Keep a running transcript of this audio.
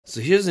So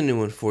here's a new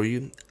one for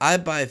you. I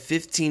buy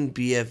 15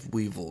 BF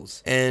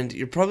Weevils. And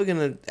you're probably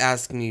gonna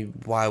ask me,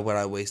 why would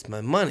I waste my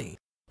money?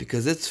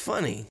 Because it's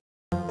funny.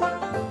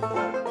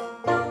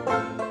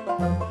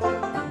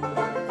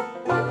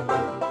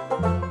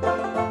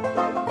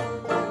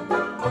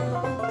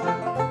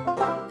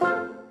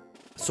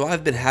 So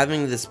I've been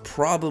having this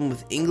problem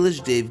with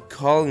English Dave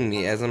calling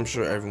me, as I'm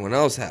sure everyone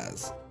else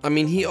has. I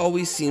mean, he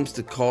always seems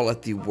to call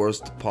at the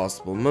worst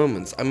possible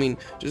moments. I mean,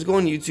 just go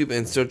on YouTube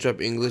and search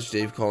up English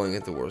Dave calling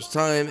at the worst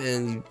time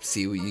and you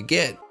see what you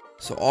get.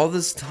 So all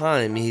this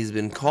time he's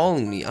been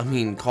calling me,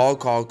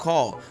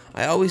 call.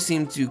 I always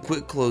seem to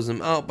quick close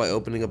him out by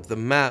opening up the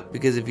map,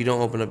 because if you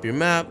don't open up your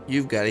map,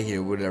 you've got to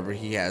hear whatever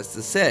he has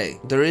to say.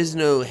 There is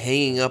no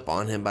hanging up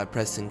on him by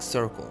pressing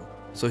circle.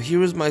 So here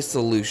was my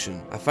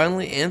solution. I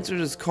finally answered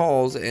his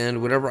calls, and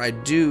whenever I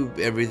do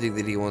everything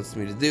that he wants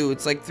me to do,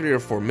 it's like 3 or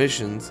 4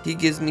 missions, he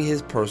gives me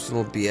his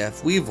personal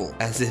BF Weevil,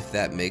 as if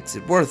that makes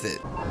it worth it.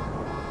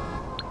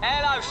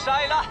 Hello,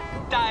 sailor.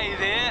 Dave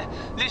here.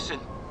 Listen,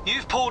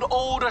 you've pulled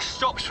all the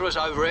stops for us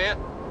over here,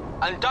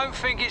 and don't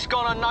think it's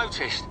gone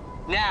unnoticed.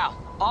 Now,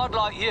 I'd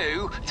like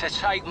you to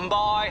take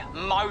my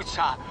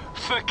motor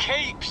for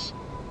keeps.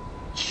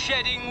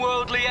 Shedding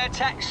worldly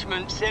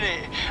attachments,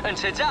 innit? And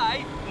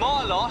today,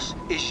 my loss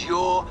is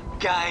your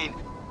gain.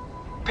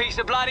 Piece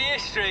of bloody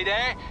history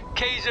there.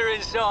 Keys are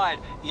inside.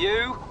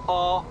 You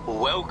are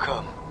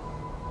welcome.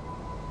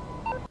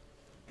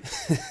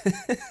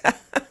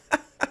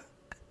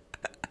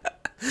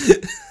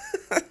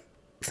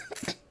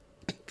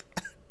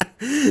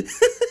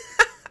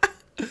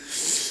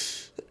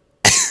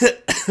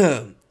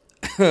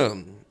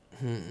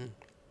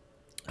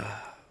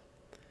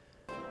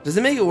 Does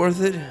it make it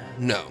worth it?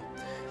 No.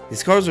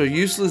 These cars are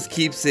useless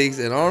keepsakes,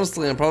 and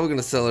honestly I'm probably going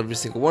to sell every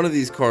single one of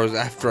these cars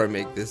after I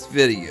make this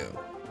video.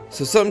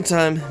 So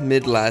sometime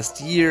mid last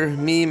year,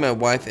 me, my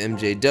wife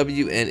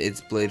MJW, and its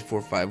Blade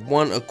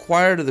 451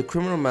 acquired the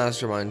Criminal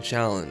Mastermind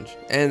Challenge,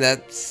 and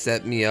that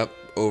set me up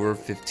over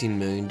 $15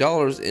 million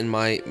in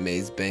my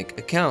Maze Bank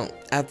account.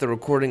 At the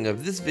recording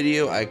of this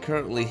video, I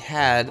currently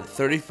had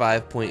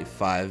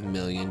 $35.5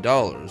 million.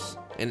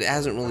 And it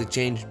hasn't really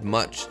changed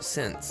much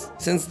since.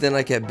 Since then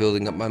I kept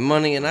building up my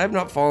money, and I've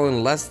not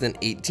fallen less than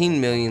 18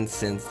 million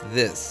since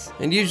this.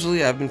 And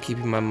usually I've been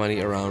keeping my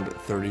money around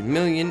 30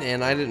 million,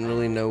 and I didn't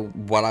really know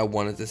what I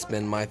wanted to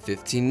spend my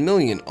 15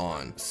 million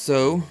on.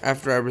 So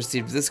after I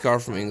received this car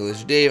from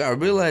English Dave, I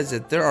realized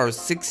that there are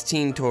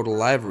 16 total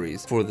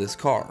liveries for this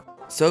car.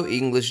 So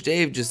English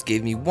Dave just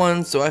gave me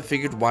one, so I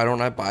figured, why don't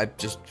I buy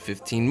just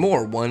 15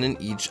 more, one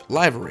in each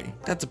livery.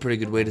 That's a pretty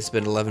good way to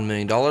spend $11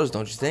 million, don't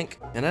you think?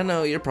 And I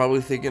know you're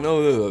probably thinking,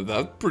 oh,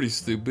 that's pretty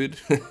stupid.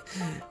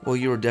 Well,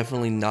 you were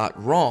definitely not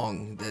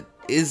wrong. That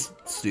is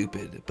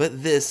stupid,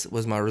 but this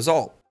was my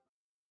result.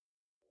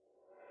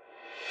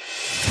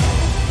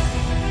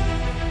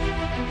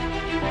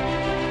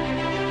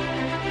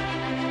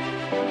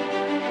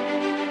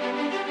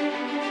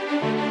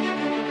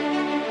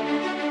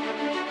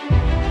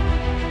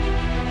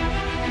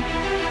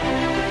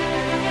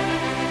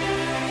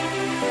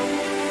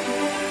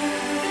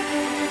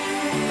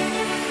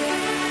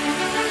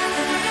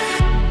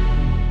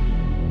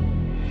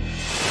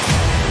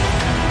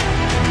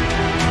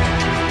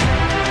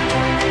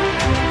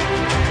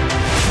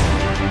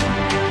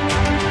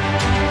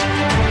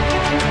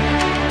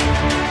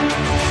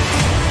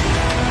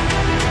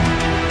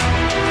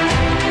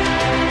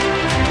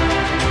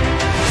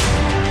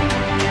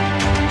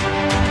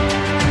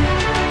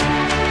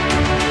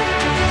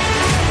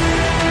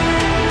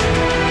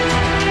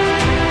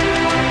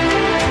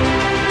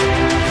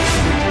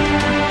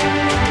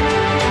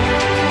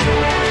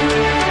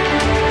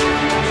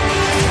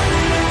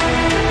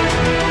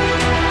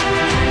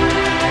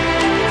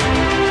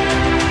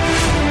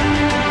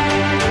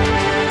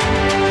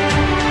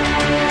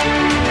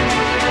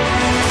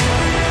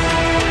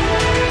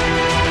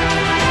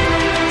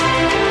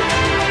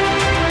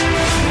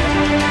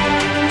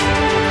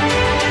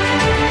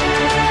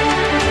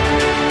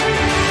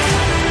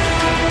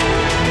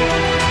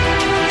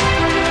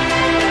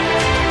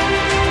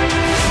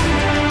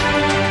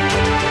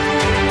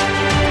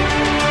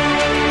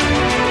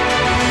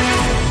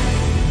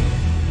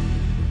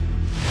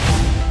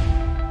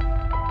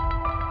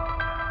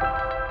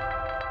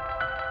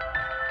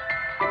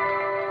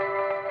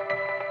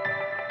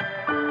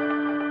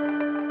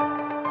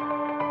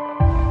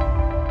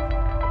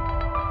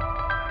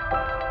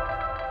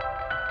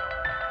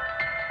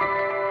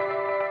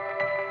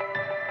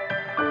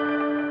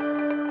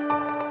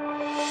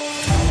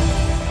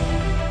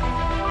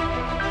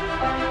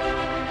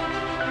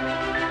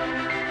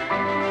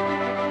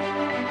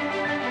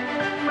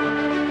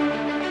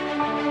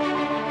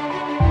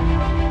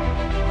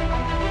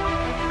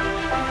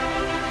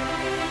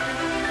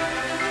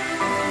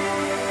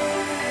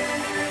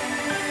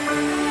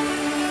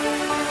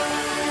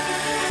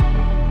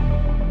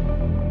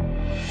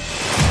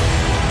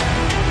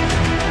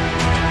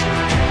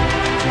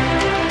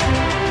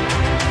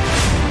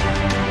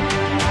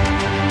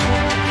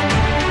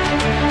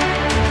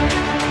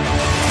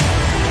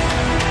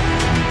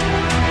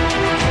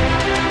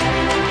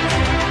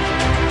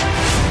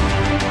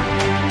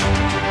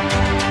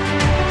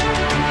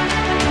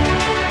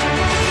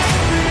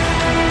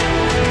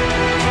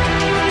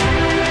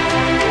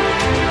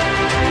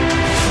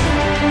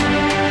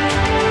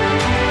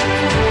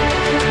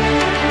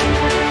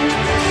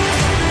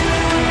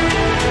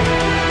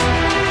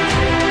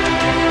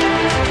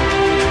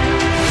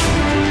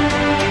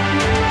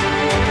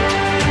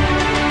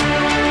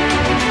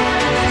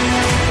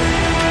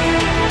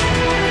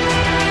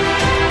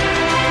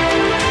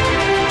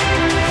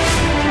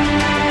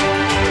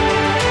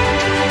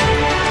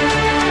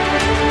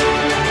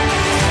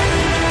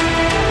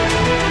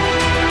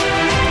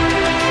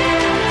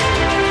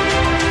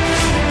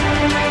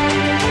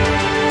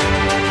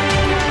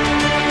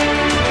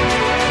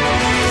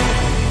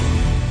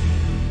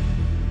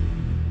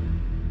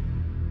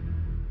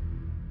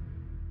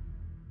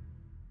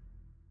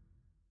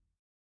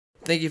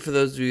 thank you for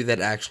those of you that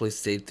actually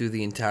stayed through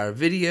the entire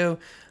video.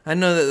 I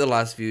know that the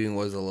last viewing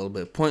was a little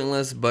bit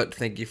pointless, but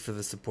thank you for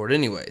the support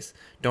anyways.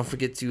 Don't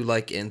forget to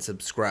like and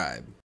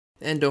subscribe.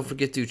 And don't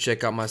forget to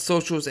check out my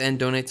socials and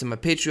donate to my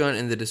Patreon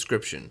in the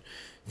description.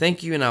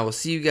 Thank you, and I will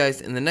see you guys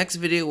in the next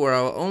video where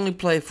I will only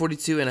play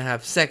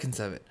 42.5 seconds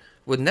of it.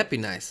 Wouldn't that be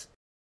nice?